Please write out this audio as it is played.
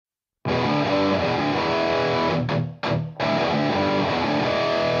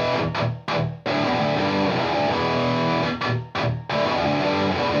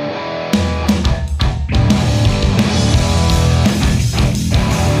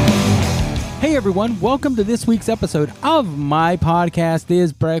Hey everyone, welcome to this week's episode of My Podcast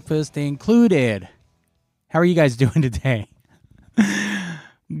Is Breakfast Included. How are you guys doing today?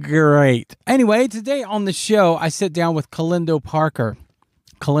 Great. Anyway, today on the show, I sit down with Kellindo Parker.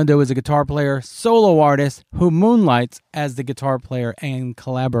 Kellindo is a guitar player, solo artist who moonlights as the guitar player and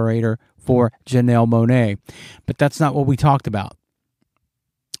collaborator for Janelle Monae. But that's not what we talked about.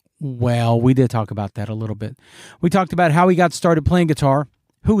 Well, we did talk about that a little bit. We talked about how he got started playing guitar,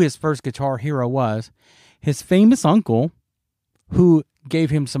 who his first guitar hero was, his famous uncle, who gave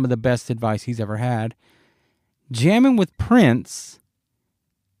him some of the best advice he's ever had, jamming with Prince,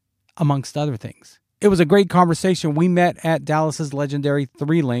 amongst other things. It was a great conversation. We met at Dallas's legendary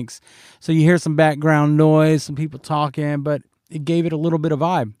Three Links, so you hear some background noise, some people talking, but it gave it a little bit of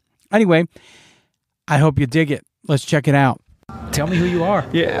vibe. Anyway, I hope you dig it. Let's check it out. Tell me who you are.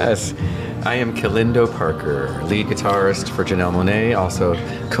 Yes, I am Kellindo Parker, lead guitarist for Janelle Monae, also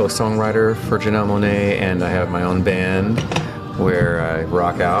co-songwriter for Janelle Monae, and I have my own band where I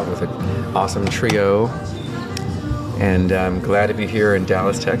rock out with an awesome trio, and I'm glad to be here in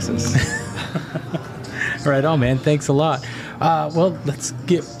Dallas, Texas. Right on, man. Thanks a lot. Well, let's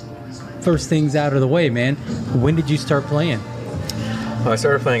get first things out of the way, man. When did you start playing? Well, I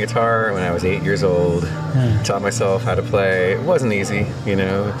started playing guitar when I was 8 years old. Taught myself how to play. It wasn't easy, you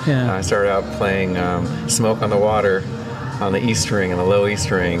know. Yeah. I started out playing Smoke on the Water on the E string and the low E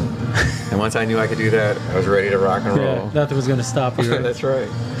string. And once I knew I could do that, I was ready to rock and roll. Yeah, nothing was going to stop you. Right? That's right.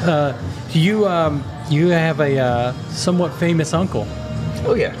 You have a somewhat famous uncle.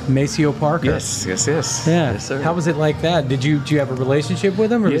 Oh, yeah. Maceo Parker. Yes. Yeah. Yes, sir. How was it like that? Do you have a relationship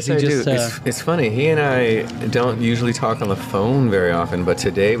with him? Or Yes, was he I just, do. It's funny. He and I don't usually talk on the phone very often, but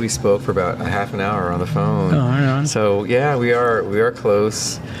today we spoke for about a half an hour on the phone. Oh, right on. So yeah, we are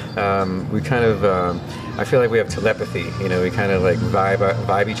close. We kind of. I feel like we have telepathy. You know, we kind of like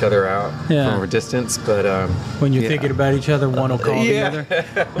vibe each other out from a distance. But when you're thinking about each other, one will call the other.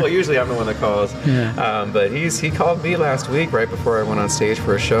 Well, usually I'm the one that calls. Yeah. But he called me last week right before I went on stage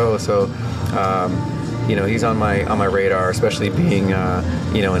for a show. So. You know, he's on my radar, especially being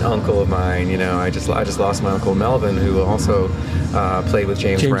you know, an uncle of mine. You know, I just lost my uncle Melvin, who also played with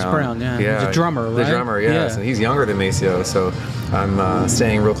James Brown. Yeah. The drummer, right? The drummer, yes. And he's younger than Maceo, so I'm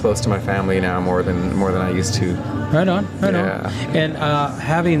staying real close to my family now more than I used to. Right on. And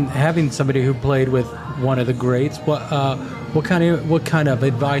having somebody who played with one of the greats, what kind of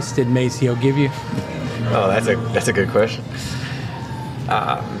advice did Maceo give you? Oh, that's a good question.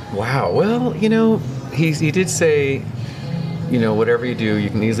 Wow. Well, you know, he did say, you know, whatever you do, you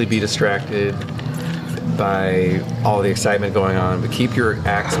can easily be distracted by all the excitement going on, but keep your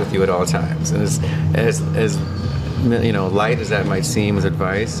axe with you at all times. And as you know, light as that might seem as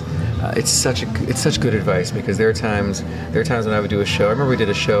advice, it's such good advice, because there are times when I would do a show. I remember we did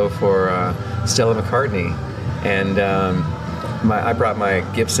a show for Stella McCartney, and I brought my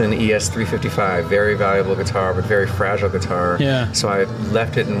Gibson ES-355, very valuable guitar, but very fragile guitar. Yeah. So I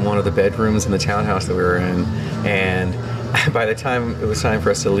left it in one of the bedrooms in the townhouse that we were in, and by the time it was time for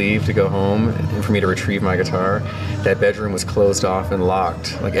us to leave to go home and for me to retrieve my guitar, that bedroom was closed off and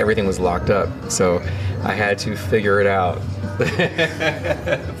locked. Like, everything was locked up. So I had to figure it out.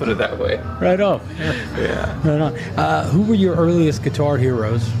 Put it that way. Right on. Yeah. Right on. Who were your earliest guitar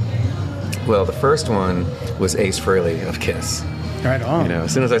heroes? Well, the first one was Ace Frehley of Kiss. Right on. You know,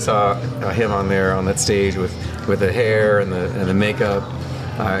 as soon as I saw him on there on that stage with the hair and the makeup,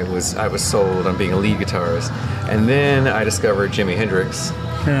 I was sold on being a lead guitarist. And then I discovered Jimi Hendrix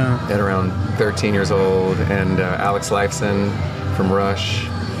at around 13 years old, and Alex Lifeson from Rush,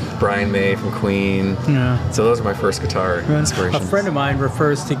 Brian May from Queen. Yeah. So those are my first guitar inspirations. A friend of mine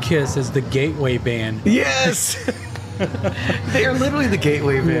refers to Kiss as the gateway band. Yes. They are literally the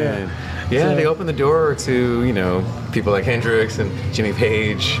gateway band. Yeah, so, they opened the door to, you know, people like Hendrix and Jimmy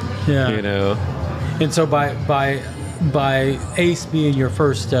Page. Yeah. You know. And so by Ace being your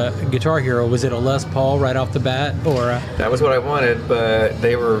first guitar hero, was it a Les Paul right off the bat, or? That was what I wanted, but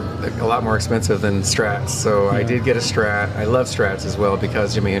they were a lot more expensive than Strats. So I did get a Strat. I love Strats as well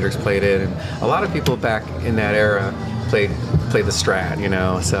because Jimi Hendrix played it, and a lot of people back in that era played the Strat. You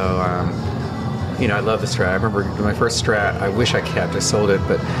know, so. You know, I love the Strat. I remember my first Strat, I wish I kept. I sold it,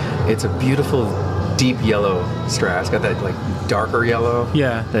 but it's a beautiful, deep yellow Strat. It's got that, like, darker yellow.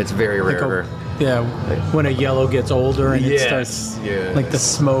 Yeah. That's very rare. When a yellow gets older and it starts, like, the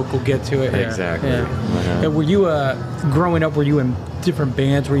smoke will get to it. Exactly. Yeah. And were you, growing up, were you in different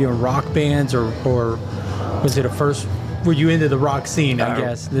bands? Were you in rock bands, or was it were you into the rock scene, I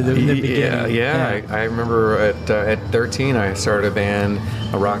guess, the beginning? Yeah. I remember at 13, I started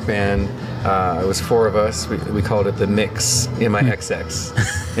a rock band. It was four of us. We called it the Mix,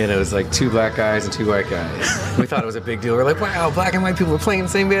 MIXX. And it was like 2 black guys and 2 white guys. We thought it was a big deal. We're like, wow, black and white people are playing the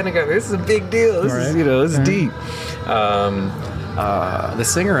same band together. This is a big deal. This is, this is deep. The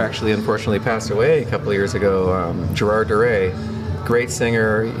singer actually, unfortunately, passed away a couple of years ago. Gerard Duray, great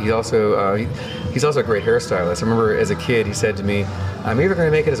singer. He's also a great hairstylist. I remember as a kid, he said to me, "I'm either going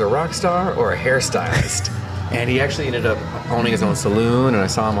to make it as a rock star or a hairstylist." And he actually ended up owning his own saloon, and I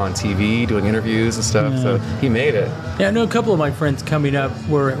saw him on TV doing interviews and stuff. So he made it. Yeah, I know a couple of my friends coming up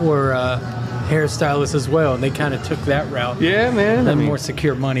were hairstylists as well, and they kind of took that route. Yeah, man. And more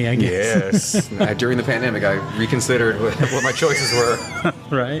secure money, I guess. Yes. During the pandemic, I reconsidered what my choices were.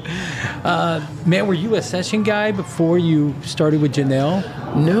 Right. Man, were you a session guy before you started with Janelle?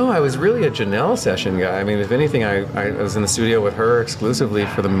 No, I was really a Janelle session guy. I mean, if anything, I was in the studio with her exclusively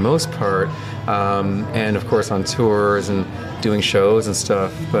for the most part, and of course on tours and doing shows and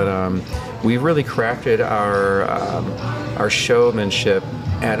stuff. But we really crafted our showmanship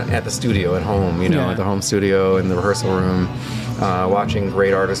at the studio at home, at the home studio in the rehearsal room, watching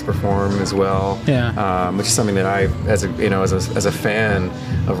great artists perform as well. Which is something that I, as a fan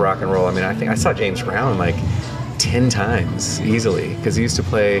of rock and roll, I mean, I think I saw James Brown like 10 times easily, because he used to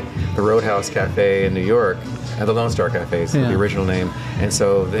play the Roadhouse Cafe in New York, the Lone Star Cafe is the original name, and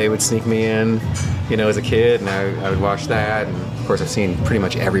so they would sneak me in, as a kid, and I would watch that, and of course I've seen pretty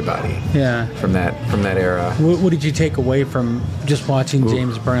much everybody from that era. What did you take away from just watching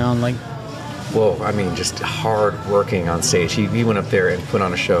James Brown? Well, I mean, just hard working on stage. He went up there and put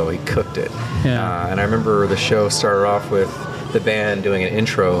on a show. He cooked it. And I remember the show started off with the band doing an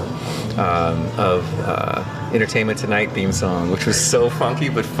intro of Entertainment Tonight theme song, which was so funky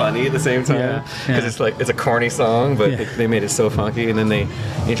but funny at the same time, because it's a corny song, but they made it so funky. And then they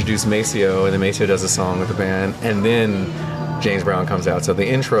introduced Maceo, and then Maceo does a song with the band, and then James Brown comes out. So the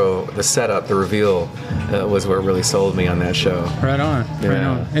intro, the setup, the reveal was what really sold me on that show. Right on.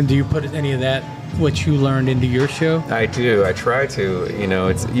 And do you put any of that, what you learned, into your show? I do. I try to.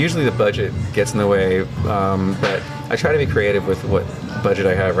 It's usually the budget gets in the way, but I try to be creative with what budget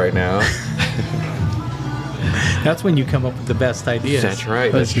I have right now. That's when you come up with the best ideas. That's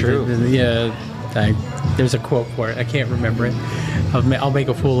right. That's true. Yeah. There's a quote for it. I can't remember it. I'll make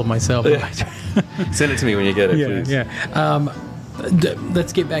a fool of myself. Send it to me when you get it, please. Yeah.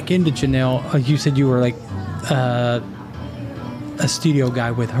 Let's get back into Janelle. You said you were like a studio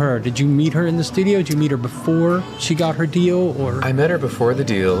guy with her. Did you meet her in the studio? Did you meet her before she got her deal, or? I met her before the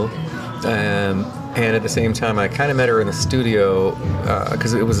deal, and at the same time, I kind of met her in the studio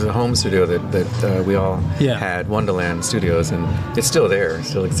because it was a home studio that we all had, Wonderland Studios, and it's still there, it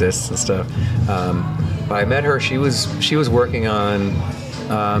still exists and stuff. But I met her. She was working on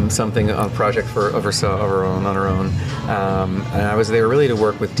something, a project of her own, and I was there really to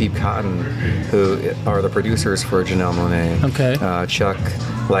work with Deep Cotton, who are the producers for Janelle Monae. Okay. Chuck,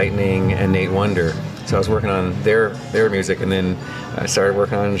 Lightning, and Nate Wonder. So I was working on their music, and then I started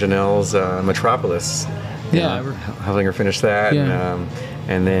working on Janelle's Metropolis. Helping her finish that.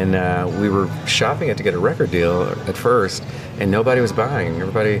 And then we were shopping it to get a record deal at first, and nobody was buying.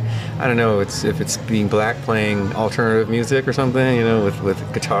 Everybody, I don't know if it's being black playing alternative music or something,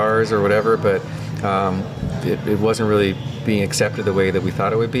 with guitars or whatever, but it wasn't really being accepted the way that we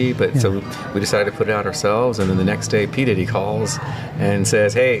thought it would be. But so we decided to put it out ourselves, and then the next day P. Diddy calls and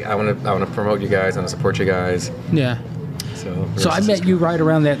says, "Hey, I want to promote you guys, I want to support you guys." Yeah. So I met you right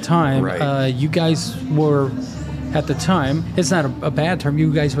around that time. Right. You guys were, at the time, it's not a bad term,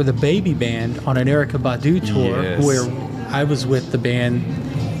 you guys were the baby band on an Erykah Badu tour, where I was with the band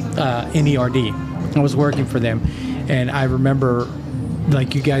NERD. I was working for them, and I remember,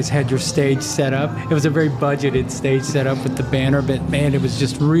 like, you guys had your stage set up. It was a very budgeted stage set up with the banner, but man, it was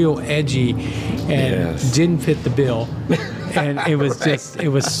just real edgy and didn't fit the bill. And it was it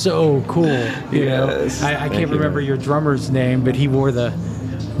was so cool, you know. I can't remember your drummer's name, but he wore the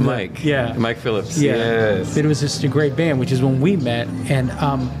Mike. Mike Phillips. Yeah. Yes. It was just a great band, which is when we met. And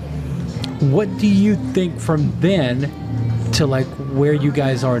what do you think from then to like where you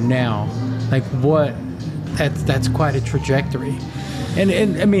guys are now? Like that's quite a trajectory.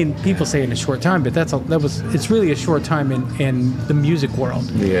 And I mean, people say in a short time, but it's really a short time in the music world.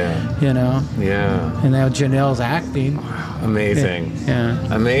 Yeah. You know? Yeah. And now Janelle's acting. Amazing. Yeah.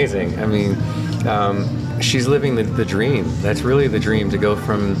 Amazing. I mean, she's living the dream. That's really the dream, to go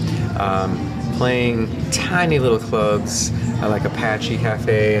from playing tiny little clubs like Apache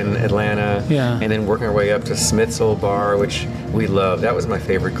Cafe in Atlanta, and then working our way up to Smith's Old Bar, which we loved. That was my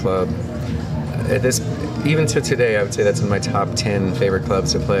favorite club. at this, even to today, I would say that's in my top 10 favorite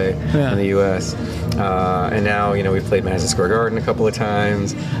clubs to play in the U.S. And now, we've played Madison Square Garden a couple of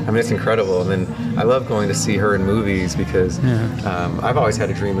times. I mean, it's incredible. And then I love going to see her in movies because I've always had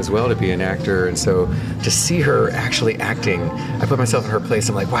a dream as well to be an actor. And so to see her actually acting, I put myself in her place.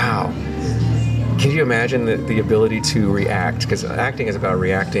 I'm like, wow. Can you imagine the ability to react? Because acting is about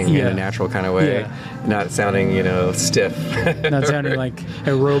reacting in a natural kind of way, not sounding, stiff. Not sounding like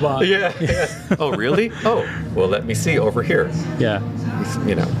a robot. Yeah. Oh, really? Oh, well, let me see over here. Yeah.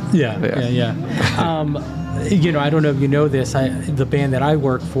 Yeah. I don't know if you know this. The band that I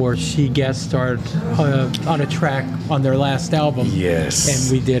work for, she guest starred on a track on their last album. Yes.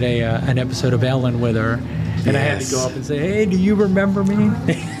 And we did an episode of Ellen with her. And I had to go up and say, hey, do you remember me?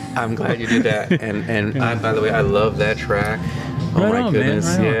 I'm glad you did that. And by the way, I love that track. Oh right my on, goodness.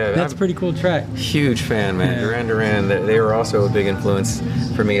 Man, right yeah. on. That's a pretty cool track. Huge fan, man. Yeah. Duran, they were also a big influence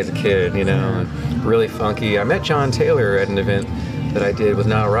for me as a kid, and really funky. I met John Taylor at an event that I did with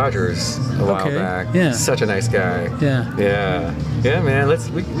Nile Rodgers a while back. Yeah. Such a nice guy. Yeah, man.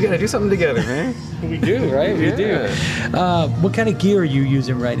 We gotta do something together, man. We do, right? We do. What kind of gear are you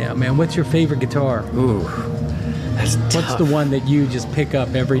using right now, man? What's your favorite guitar? Ooh, that's tough. What's the one that you just pick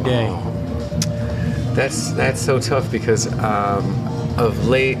up every day? Oh. That's so tough because of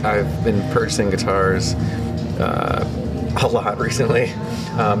late I've been purchasing guitars a lot recently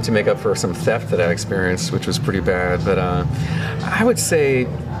to make up for some theft that I experienced, which was pretty bad. But I would say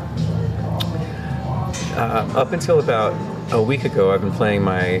up until about a week ago, I've been playing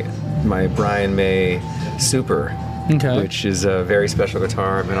my Brian May Super, which is a very special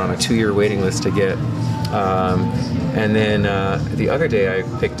guitar. I've been on a 2-year waiting list to get. And then the other day I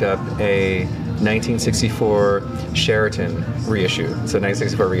picked up a 1964 Sheraton reissue. So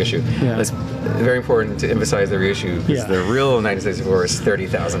 1964 reissue. Yeah. It's very important to emphasize the reissue because the real 1964 is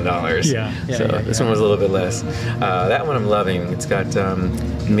 $30,000. So this one was a little bit less. That one I'm loving. It's got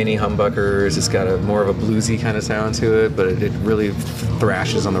mini humbuckers. It's got more of a bluesy kind of sound to it, but it really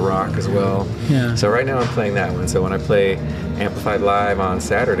thrashes on the rock as well. Yeah. So right now I'm playing that one. So when I play Amplified Live on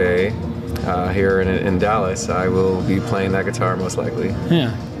Saturday, here in Dallas, I will be playing that guitar most likely.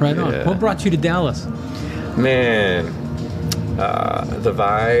 Yeah, right on. What brought you to Dallas? Man, the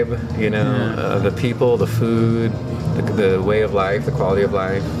vibe, the people, the food, the way of life, the quality of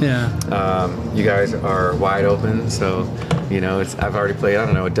life. Yeah. You guys are wide open, so I've already played, I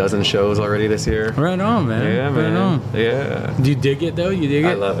don't know, a dozen shows already this year. Right on, man. Yeah, man. Right on. Yeah. Do you dig it though? You dig it?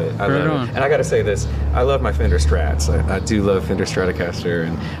 I love it. I love it. And I got to say this, I love my Fender Strats. I do love Fender Stratocaster,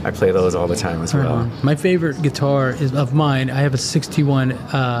 and I play those all the time as well. My favorite guitar is of mine. I have a 61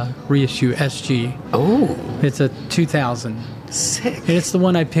 reissue SG. Oh. It's a 2000. Sick. And it's the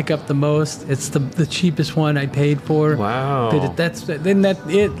one I pick up the most. It's the cheapest one I paid for. Wow. But that's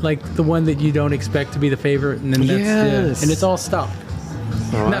it, like the one that you don't expect to be be favorite, and then that's and it's all stock.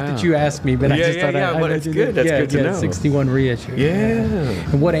 Wow. Not that you asked me, but I just thought but it's good. That's good to know. 61 reissue. Yeah.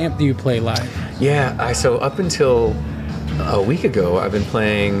 And what amp do you play live? Yeah, so up until a week ago, I've been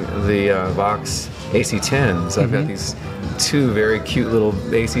playing the Vox AC-10s. I've got these 2 very cute little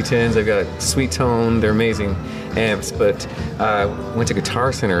AC-10s. I've got Sweet Tone. They're amazing amps, but I went to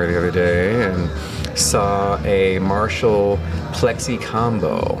Guitar Center the other day and saw a Marshall Plexi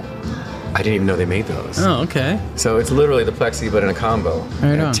combo. I didn't even know they made those. Oh, okay. So it's literally the Plexi, but in a combo.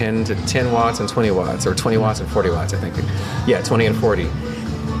 Right on. 10 watts and 20 watts, or 20 watts and 40 watts, I think. Yeah, 20 and 40.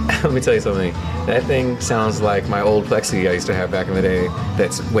 Let me tell you something. That thing sounds like my old Plexi I used to have back in the day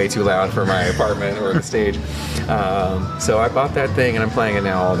that's way too loud for my apartment or the stage. So I bought that thing, and I'm playing it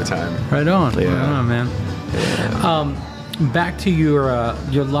now all the time. Right on. Yeah. Right on, man. Yeah. Back to your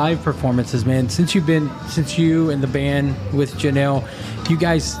live performances, man. Since you and the band with Janelle, you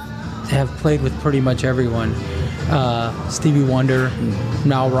guys have played with pretty much everyone. Stevie Wonder,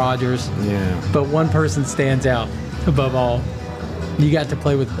 Nile Rodgers. Yeah. But one person stands out above all. You got to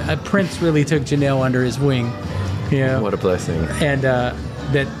play with Prince. Really took Janelle under his wing. Yeah. What a blessing. And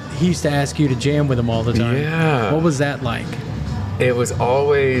that he used to ask you to jam with him all the time. Yeah. What was that like? It was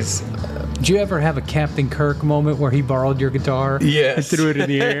always. Did you ever have a Captain Kirk moment where he borrowed your guitar? Yes. And threw it in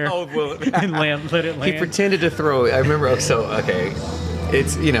the air? Oh, well. And let it land? He pretended to throw it. I remember, it's,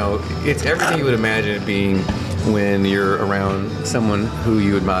 it's everything you would imagine it being when you're around someone who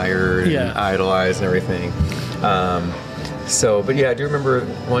you admire and idolize and everything. But I do remember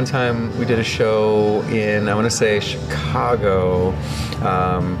one time we did a show in, I want to say, Chicago,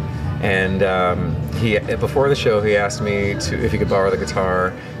 he before the show he asked me if he could borrow the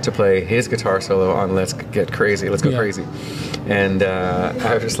guitar to play his guitar solo on Let's Go Crazy. And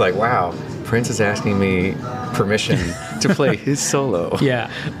I was just like, wow, Prince is asking me permission to play his solo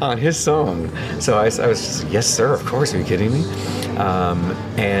on his song. So I was just, yes, sir, of course, are you kidding me?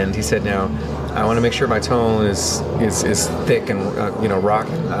 And he said, now, I want to make sure my tone is thick and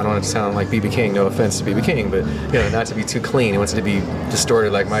rocking. I don't want it to sound like B.B. King. No offense to B.B. King, but not to be too clean. He wants it to be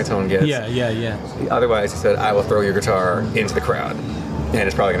distorted like my tone gets. Yeah. Otherwise, he said, I will throw your guitar into the crowd, and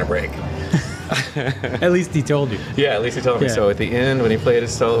it's probably going to break. At least he told you. Yeah, at least he told me. So at the end, when he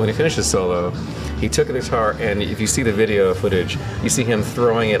finished his solo, he took the guitar, and if you see the video footage, you see him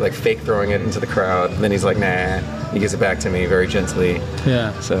throwing it, like fake throwing it into the crowd. And then he's like, nah. He gives it back to me very gently.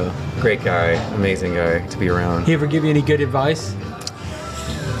 Yeah. So great guy, amazing guy to be around. He ever give you any good advice?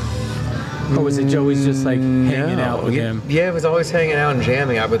 Or was it always just like hanging out with him? Yeah, it was always hanging out and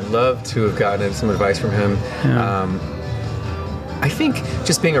jamming. I would love to have gotten some advice from him. Yeah. I think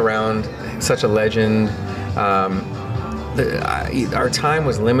just being around such a legend, our time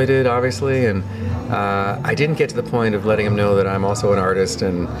was limited, obviously, and I didn't get to the point of letting him know that I'm also an artist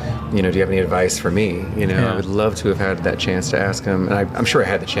and, do you have any advice for me? I would love to have had that chance to ask him, and I'm sure I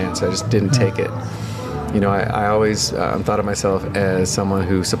had the chance, I just didn't take it. I always thought of myself as someone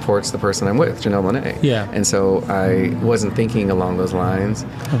who supports the person I'm with, Janelle Monae. Yeah. And so I wasn't thinking along those lines.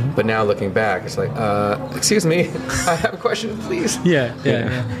 Mm-hmm. But now looking back, it's like, excuse me, I have a question, please. Yeah.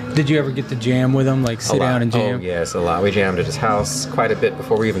 Did you ever get to jam with him, like sit down and jam? Oh, yes, a lot. We jammed at his house quite a bit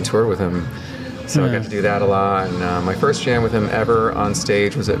before we even toured with him. So I got to do that a lot. And my first jam with him ever on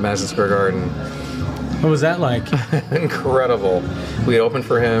stage was at Madison Square Garden. What was that like? Incredible. We had opened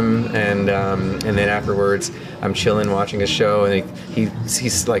for him, and then afterwards, I'm chilling watching his show, and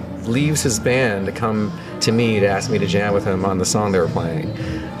he's like leaves his band to come to me to ask me to jam with him on the song they were playing,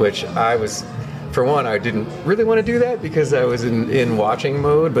 which I was. For one, I didn't really want to do that because I was in watching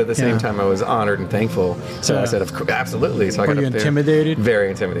mode, but at the same time, I was honored and thankful. So I said, absolutely. So I got Were you intimidated? Very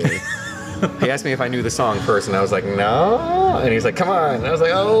intimidated. He asked me if I knew the song first, and I was like, no. And he's like, come on. And I was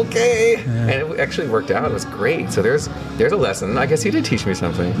like, okay. Yeah. And it actually worked out. It was great. So there's a lesson. I guess he did teach me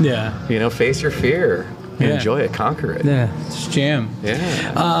something. Yeah. Face your fear. Enjoy it. Conquer it. Yeah. Just jam.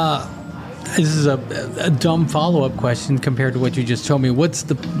 Yeah. This is a dumb follow-up question compared to what you just told me. What's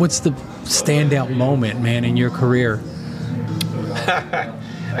the standout moment, man, in your career?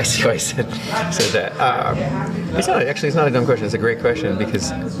 I see why I said that. It's not a dumb question. It's a great question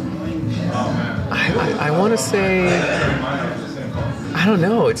because I want to say, I don't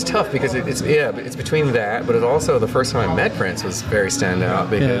know. It's tough because it's between that, but it's also the first time I met Prince was very standout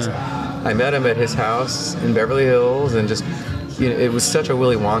because I met him at his house in Beverly Hills and just. It was such a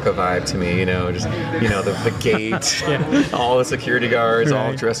Willy Wonka vibe to me, the gate, all the security guards,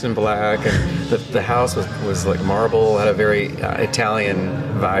 all dressed in black, and the house was like marble, had a very Italian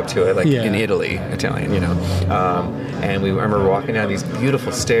vibe to it, like in Italy, Italian, and I remember walking down these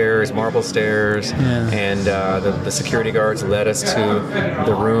beautiful stairs, marble stairs, and the security guards led us to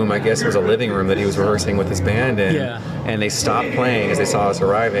the room, I guess it was a living room that he was rehearsing with his band in, and they stopped playing as they saw us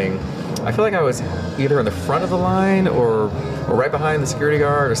arriving. I feel like I was either in the front of the line or right behind the security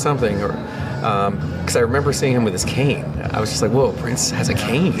guard or something, because I remember seeing him with his cane. I was just like, whoa, Prince has a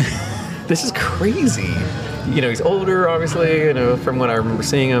cane. This is crazy. He's older, obviously, from when I remember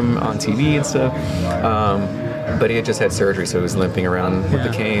seeing him on TV and stuff. But he had just had surgery, so he was limping around with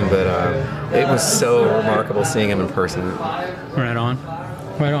the cane. But it was so remarkable seeing him in person. Right on.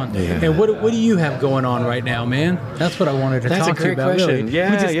 Yeah. And what do you have going on right now, man? That's what I wanted to talk to you about. Question. Really. Yeah,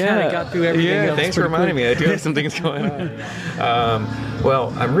 we just kind of got through everything else. Thanks for reminding me. I do have some things going on.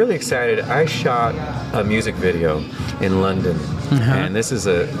 Well, I'm really excited. I shot a music video in London, and this is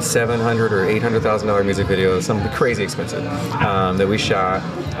a $700,000 or $800,000 music video, something crazy expensive that we shot.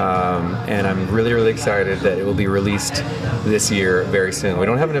 And I'm really, really excited that it will be released this year very soon. We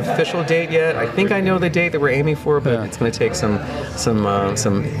don't have an official date yet. I think I know the date that we're aiming for, but it's going to take some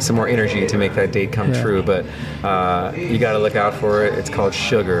more energy to make that date come true. But you got to look out for it. It's called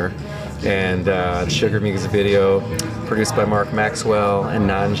Sugar. And the Sugar music video, produced by Mark Maxwell and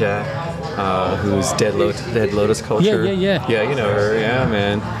Nanja, who's Dead Lotus Culture. Yeah, you know her. Yeah,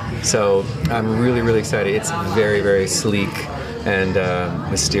 man. So I'm really, really excited. It's very, very sleek and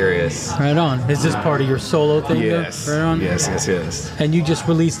mysterious. Right on. Is this part of your solo thing? Yes. Right on? Yes. And you just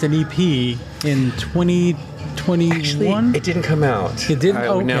released an EP in 2021? Actually, it didn't come out. It didn't?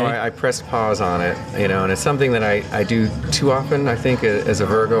 Okay. No, I pressed pause on it, and it's something that I do too often. I think as a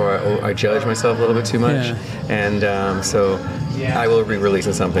Virgo, I judge myself a little bit too much. Yeah. And so I will be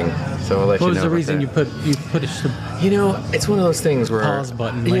releasing something. So I'll let you know. What was the reason you pushed the it's one of those things where pause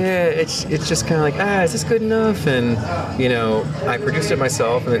button? It's just kind of like, is this good enough? And I produced it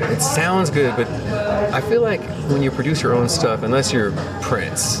myself, and it sounds good, but I feel like when you produce your own stuff, unless you're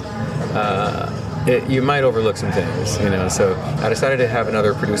Prince, you might overlook some things, you know. So I decided to have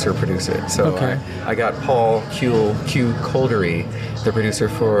another producer produce it. So Okay. I got Paul Q Coldery, the producer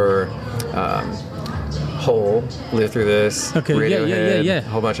for Hole, Live Through This, Okay, yeah, Radiohead, yeah. a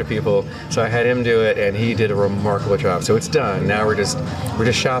whole bunch of people. So I had him do it, and he did a remarkable job. So it's done. Now we're just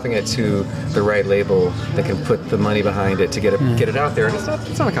shopping it to the right label that can put the money behind it to get it out there. And it's not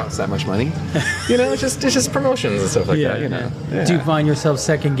gonna cost that much money, you know. It's just promotions and stuff like that, you know. Yeah. Do you find yourself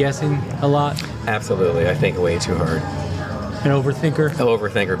second guessing a lot? Absolutely, I think way too hard. An overthinker? An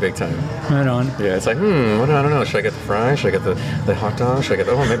overthinker, big time. Right on. Yeah, it's like, I don't know. Should I get the fries? Should I get the hot dog? Should I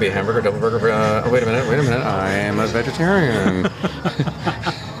get maybe a hamburger, double burger? Wait a minute. I am a vegetarian.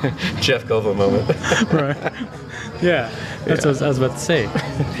 Jeff Goldblum moment. Right. Yeah, that's what I was about to say.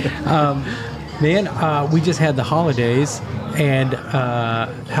 Man, we just had the holidays, and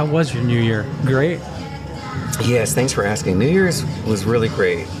how was your New Year? Great? Yes, thanks for asking. New Year's was really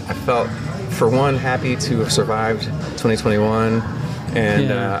great. I felt, for one, happy to have survived 2021,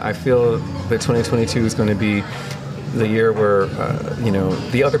 and I feel that 2022 is going to be the year where,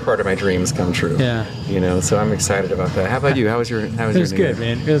 the other part of my dreams come true. Yeah. You know, so I'm excited about that. How about you? How was your New It was good,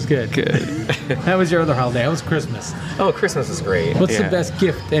 Year? man. It was good. Good. How was your other holiday? How was Christmas? Oh, Christmas is great. What's the best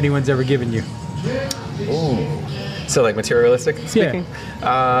gift anyone's ever given you? Ooh. So, like, materialistic speaking?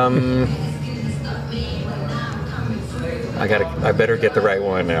 I better get the right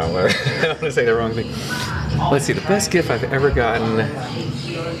one now. I don't want to say the wrong thing. Let's see, the best gift I've ever gotten.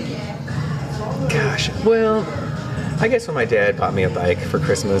 Gosh, well, I guess when my dad bought me a bike for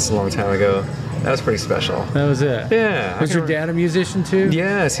Christmas a long time ago, that was pretty special. That was it. Yeah. Was your dad a musician too?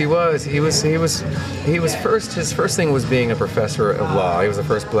 Yes, he was. He was first. His first thing was being a professor of law. He was the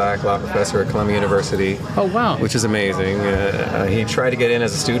first black law professor at Columbia University. Oh wow. Which is amazing. He tried to get in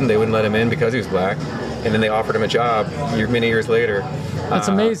as a student. They wouldn't let him in because he was black. And then they offered him a job many years later. That's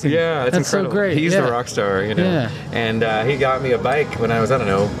amazing. Yeah, that's incredible. So great. He's the rock star, you know. Yeah. And he got me a bike when I was,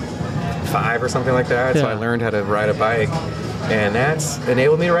 5 or something like that. So I learned how to ride a bike. And that's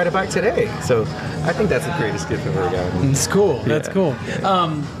enabled me to ride a bike today. So I think that's the greatest gift I've ever gotten. It's cool. That's cool.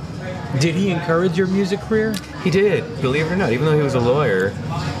 Did he encourage your music career? He did, believe it or not. Even though he was a lawyer,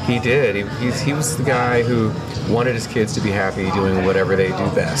 he did. He was the guy who wanted his kids to be happy doing whatever they do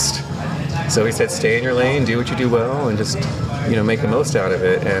best. So he said, stay in your lane, do what you do well, and just, make the most out of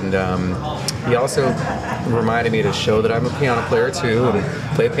it. And he also reminded me to show that I'm a piano player too, and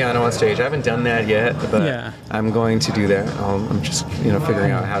play piano on stage. I haven't done that yet, but I'm going to do that. I'm just,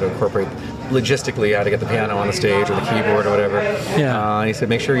 figuring out how to incorporate logistically how to get the piano on the stage or the keyboard or whatever. Yeah. And he said,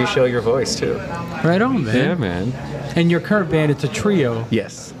 make sure you show your voice too. Right on, man. Yeah, man. And your current band, it's a trio.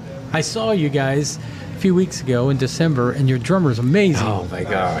 Yes. I saw you guys a few weeks ago in December, and your drummer's amazing. Oh my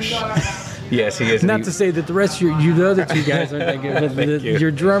gosh. Yes, he is. Not to say that the rest of the other two guys aren't that good, but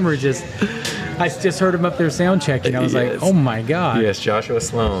your drummer I just heard him up there sound checking. I was like, oh my God. Yes, Joshua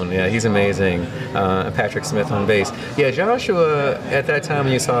Sloan. Yeah, he's amazing. Patrick Smith on bass. Yeah, Joshua, at that time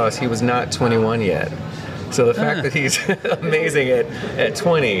when you saw us, he was not 21 yet. So the fact that he's amazing at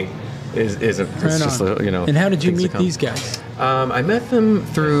 20 is just, And how did you meet these guys? I met them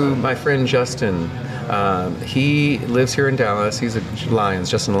through my friend Justin. He lives here in Dallas. He's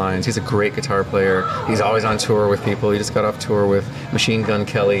Justin Lyons. He's a great guitar player. He's always on tour with people. He just got off tour with Machine Gun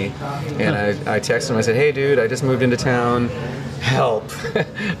Kelly. And I texted him. I said, hey, dude, I just moved into town. Help.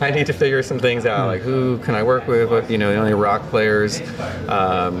 I need to figure some things out. Like, who can I work with? What, the only rock players.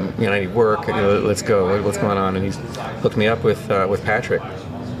 I need work. Let's go. What's going on? And he's hooked me up with Patrick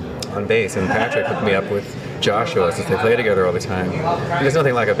on bass. And Patrick hooked me up with Joshua, since they play together all the time. There's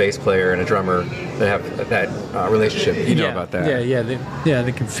nothing like a bass player and a drummer that have that relationship. You know about that.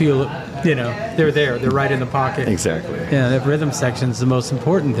 They can feel it. They're there. They're right in the pocket. Exactly. Yeah, that rhythm section's the most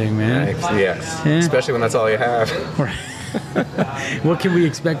important thing, man. Yes. Yeah. Especially when that's all you have. What can we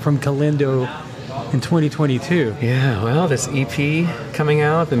expect from Kellindo in 2022? Yeah, well, this EP coming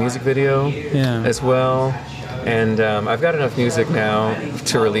out, the music video as well. And I've got enough music now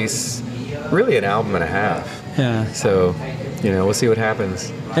to release really an album and a half. Yeah. So, we'll see what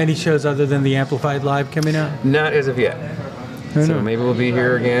happens. Any shows other than the Amplified Live coming out? Not as of yet. So maybe we'll be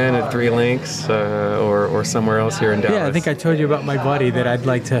here again at 3 Links or somewhere else here in Dallas. Yeah, I think I told you about my buddy that I'd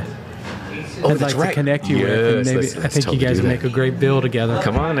like to to connect you with. And maybe I think you guys would make a great bill together.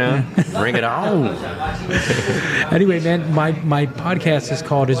 Come on now. Bring it on. Anyway, man, my podcast is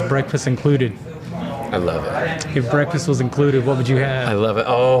called Is Breakfast Included? I love it. If breakfast was included, what would you have? I love it.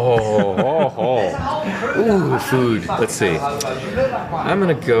 Ooh, food. Let's see. I'm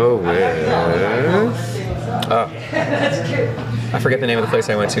going to go with... I forget the name of the place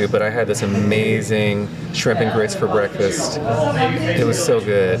I went to, but I had this amazing shrimp and grits for breakfast. It was so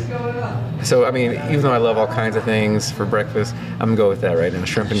good. So, I mean, even though I love all kinds of things for breakfast, I'm going to go with that right now.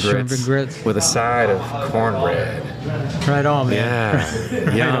 Shrimp and grits. With a side of cornbread. Right on, man.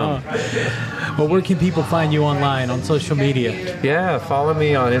 Yeah. Yum. Well, where can people find you online, on social media? Yeah, follow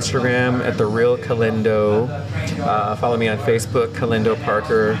me on Instagram at The Real Kellindo. Follow me on Facebook, Kellindo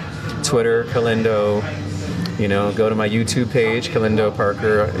Parker. Twitter, Kellindo. You know, go to my YouTube page, Kellindo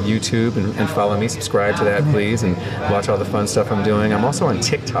Parker YouTube, and follow me. Subscribe to that, please, and watch all the fun stuff I'm doing. I'm also on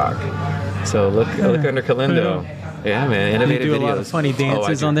TikTok. So look under Kellindo. Yeah, man, innovative videos. You videos. do a lot of funny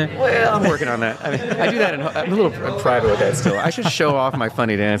dances on there? Well, I'm working on that. I mean, I do that. I'm a little private with that still. I should show off my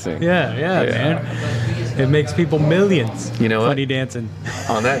funny dancing. Yeah, man. It makes people millions. You know what? Funny dancing.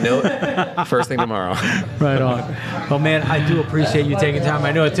 On that note, first thing tomorrow. Right on. Well, man, I do appreciate you taking time.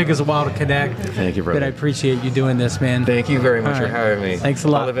 I know it took us a while to connect. Thank you, brother. But I appreciate you doing this, man. Thank you very much for having me. Thanks a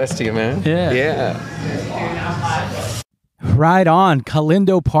lot. All the best to you, man. Yeah. Right on.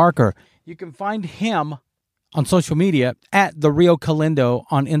 Kellindo Parker. You can find him on social media at The Real Kellindo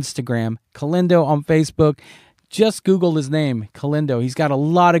on Instagram, Kellindo on Facebook. Just Google his name, Kellindo. He's got a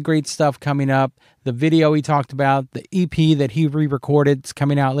lot of great stuff coming up. The video he talked about, the EP that he re-recorded is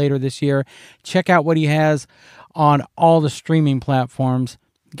coming out later this year. Check out what he has on all the streaming platforms.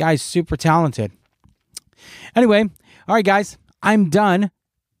 The guy's super talented. Anyway, all right, guys, I'm done.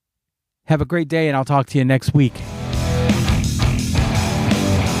 Have a great day, and I'll talk to you next week.